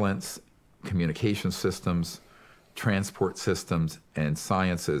surveillance, communication systems, transport systems, and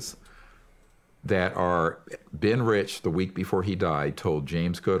sciences that are. Ben Rich, the week before he died, told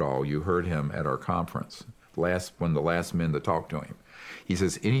James Goodall, you heard him at our conference, one of the last men to talk to him. He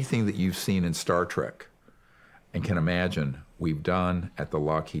says, anything that you've seen in Star Trek and can imagine, we've done at the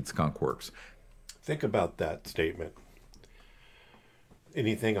Lockheed Skunk Works. Think about that statement.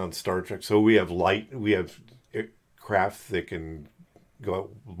 Anything on Star Trek. So we have craft that can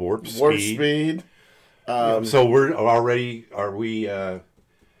go at warp speed. So we're already, are we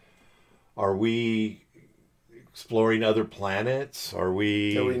exploring other planets? Are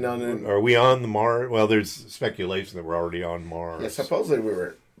we on the Mars? Well, there's speculation that we're already on Mars. Yeah, supposedly we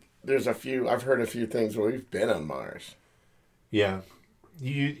were. I've heard a few things where we've been on Mars. Yeah.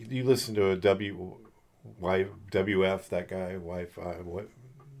 You listen to a WF, that guy, Wi-Fi,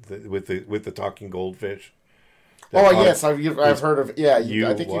 with the talking goldfish. Oh, yes, I've heard of. Yeah,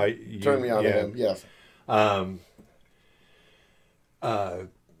 I think you turned me on to him. Yes. I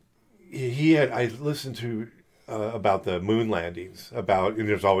listened to about the moon landings. And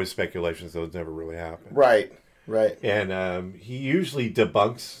there's always speculations those never really happened. Right. And he usually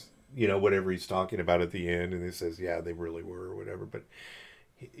debunks, whatever he's talking about at the end, and he says, yeah, they really were or whatever. But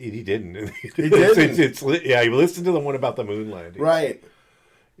he didn't. He didn't. He listened to the one about the moon landing. Right.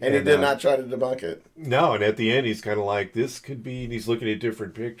 And he did not try to debunk it. No, and at the end, he's kind of like, this could be, and he's looking at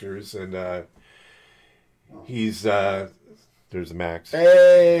different pictures, and he's, there's Max.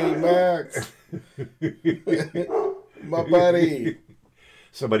 Hey, Max. My buddy.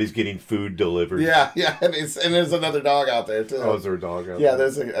 Somebody's getting food delivered. Yeah, and there's another dog out there, too. Oh, is there a dog out there? Yeah,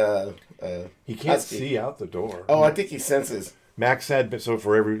 there's a he can't husky. see out the door. Oh, I think he senses. Max had, so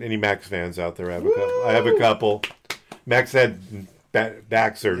for any Max fans out there, I have a couple. Max had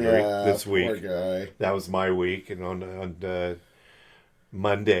back surgery this week. Poor guy. That was my week, and on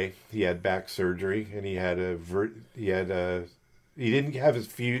Monday he had back surgery, and he didn't have his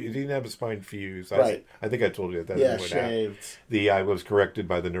spine fused. Right. I think I told you that. Yeah, shaved. I was corrected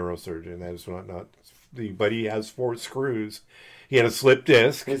by the neurosurgeon. That is but he has 4 screws. He had a slip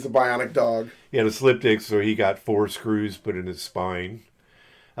disc. He's a bionic dog. He had a slip disc, so he got 4 screws put in his spine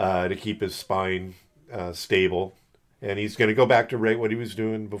to keep his spine stable. And he's going to go back to what he was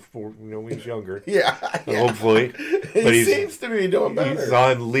doing before, when he was younger. Yeah. Hopefully. He seems to be doing better. He's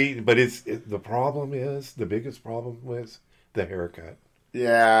on lead, but the biggest problem was the haircut.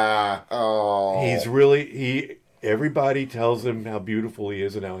 Yeah. Oh. Everybody tells him how beautiful he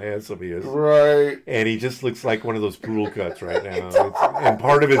is and how handsome he is. Right. And he just looks like one of those poodle cuts right now. And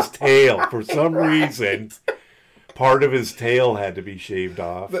part of his tail, for some reason, had to be shaved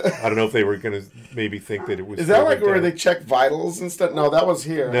off. I don't know if they were going to maybe think that it was. Is that like where they check vitals and stuff? No, that was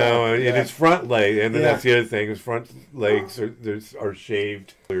here. No, in his front leg. And then that's the other thing. His front legs are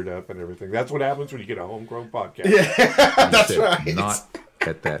shaved, cleared up and everything. That's what happens when you get a homegrown podcast. Yeah, that's right. Not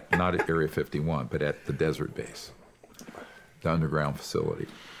at Area 51, but at the desert base, the underground facility.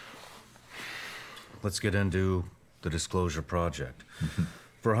 Let's get into the Disclosure Project.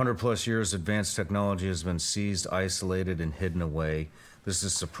 For 100-plus years, advanced technology has been seized, isolated, and hidden away. This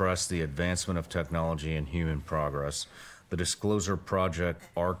has suppressed the advancement of technology and human progress. The Disclosure Project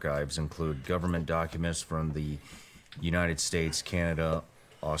archives include government documents from the United States, Canada,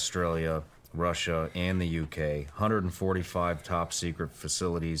 Australia, Russia, and the UK, 145 top-secret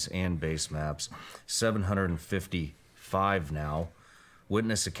facilities and base maps, 755 now,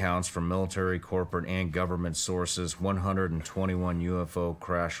 witness accounts from military, corporate, and government sources, 121 UFO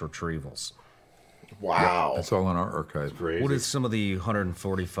crash retrievals. Wow. That's all in our archives. Crazy. What are some of the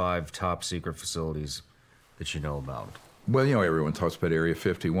 145 top-secret facilities that you know about? Well, everyone talks about Area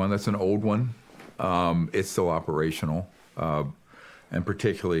 51. That's an old one. It's still operational, and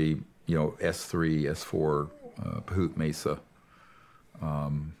particularly, S3, S4, Pahut Mesa,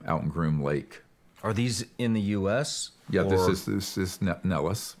 out in Groom Lake. Are these in the U.S.? Yeah, this is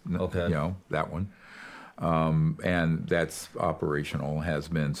Nellis. Okay. That one, and that's operational. Has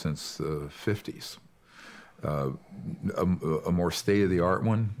been since the 50s. A more state-of-the-art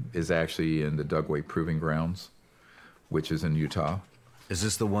one is actually in the Dugway Proving Grounds, which is in Utah. Is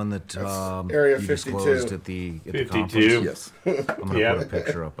this the one that Area you 52. disclosed at the 52. conference? Yes. I'm going to put a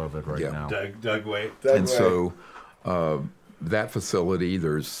picture up of it right now. Dugway. And so that facility,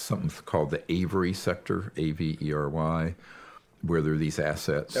 there's something called the Avery Sector, Avery, where there are these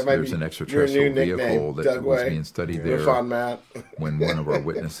assets. There's an extraterrestrial vehicle that was being studied there when one of our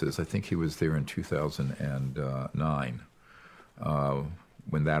witnesses, I think he was there in 2009,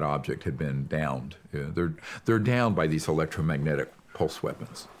 when that object had been downed. They're downed by these electromagnetic pulse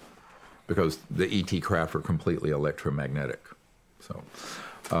weapons because the ET craft are completely electromagnetic. So,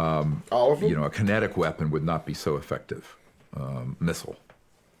 all of them? A kinetic weapon would not be so effective, missile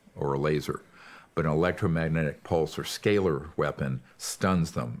or a laser. But an electromagnetic pulse or scalar weapon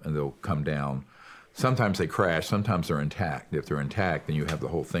stuns them, and they'll come down. Sometimes they crash, sometimes they're intact. If they're intact, then you have the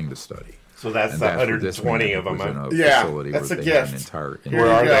whole thing to study. So that's the 120 of them. That's a gift. Where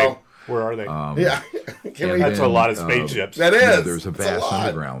are they? That's a lot of spaceships. That is. There's a vast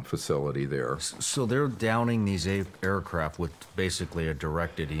underground facility there. So they're downing these aircraft with basically a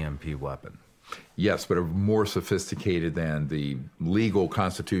directed EMP weapon. Yes, but are more sophisticated than the legal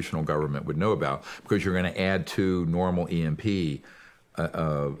constitutional government would know about, because you're going to add to normal EMP,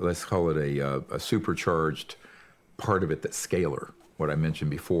 let's call it a supercharged part of it that's scalar, what I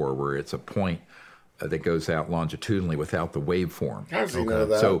mentioned before, where it's a point that goes out longitudinally without the waveform. How does he know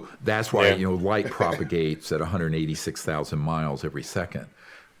that? So that's why light propagates at 186,000 miles every second.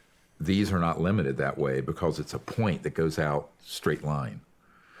 these are not limited that way because it's a point that goes out straight line.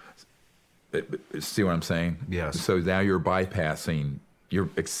 See what I'm saying? Yes. So now you're bypassing, you're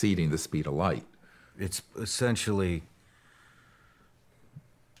exceeding the speed of light. It's essentially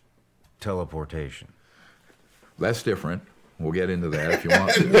teleportation. That's different. We'll get into that if you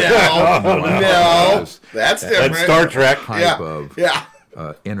want to. No, that's different. That's Star Trek. Type of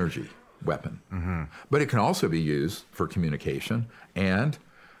energy weapon. Mm-hmm. But it can also be used for communication. And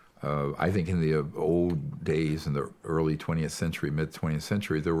I think in the old days, in the early 20th century, mid 20th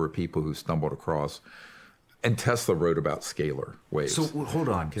century, there were people who stumbled across, and Tesla wrote about scalar waves. So hold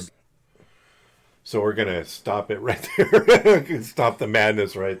on. So we're going to stop it right there. Stop the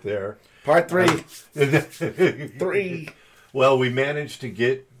madness right there. Part 3. 3. Well, we managed to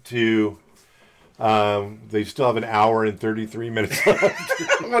get to, they still have an hour and 33 minutes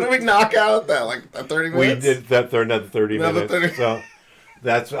left. What did we knock out that? Like 30 minutes? We did that for another 30 minutes. 30. So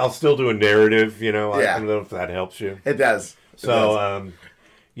I'll still do a narrative, I don't know if that helps you. It does.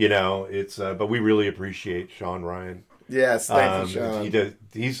 It's, but we really appreciate Shawn Ryan. Yes, thank you, Shawn.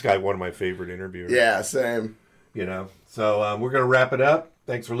 He's got one of my favorite interviewers. Yeah, same. So we're going to wrap it up.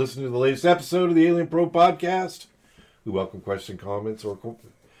 Thanks for listening to the latest episode of the Alien Pro Podcast. We welcome questions, comments, or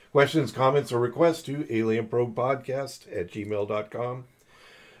requests to alienprobepodcast@gmail.com.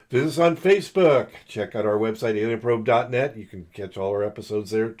 Visit us on Facebook. Check out our website, alienprobe.net. You can catch all our episodes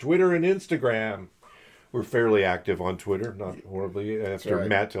there. Twitter and Instagram. We're fairly active on Twitter, not horribly, after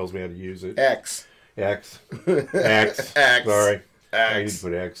Matt tells me how to use it. X. Sorry. I need to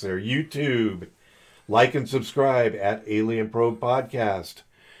put X there. YouTube. Like and subscribe at Alien Probe Podcast.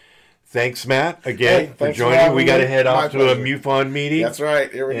 Thanks, Matt, again, for joining. We got to head off to a MUFON meeting. That's right.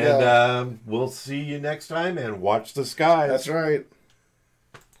 Here we go. And we'll see you next time, and watch the skies. That's right.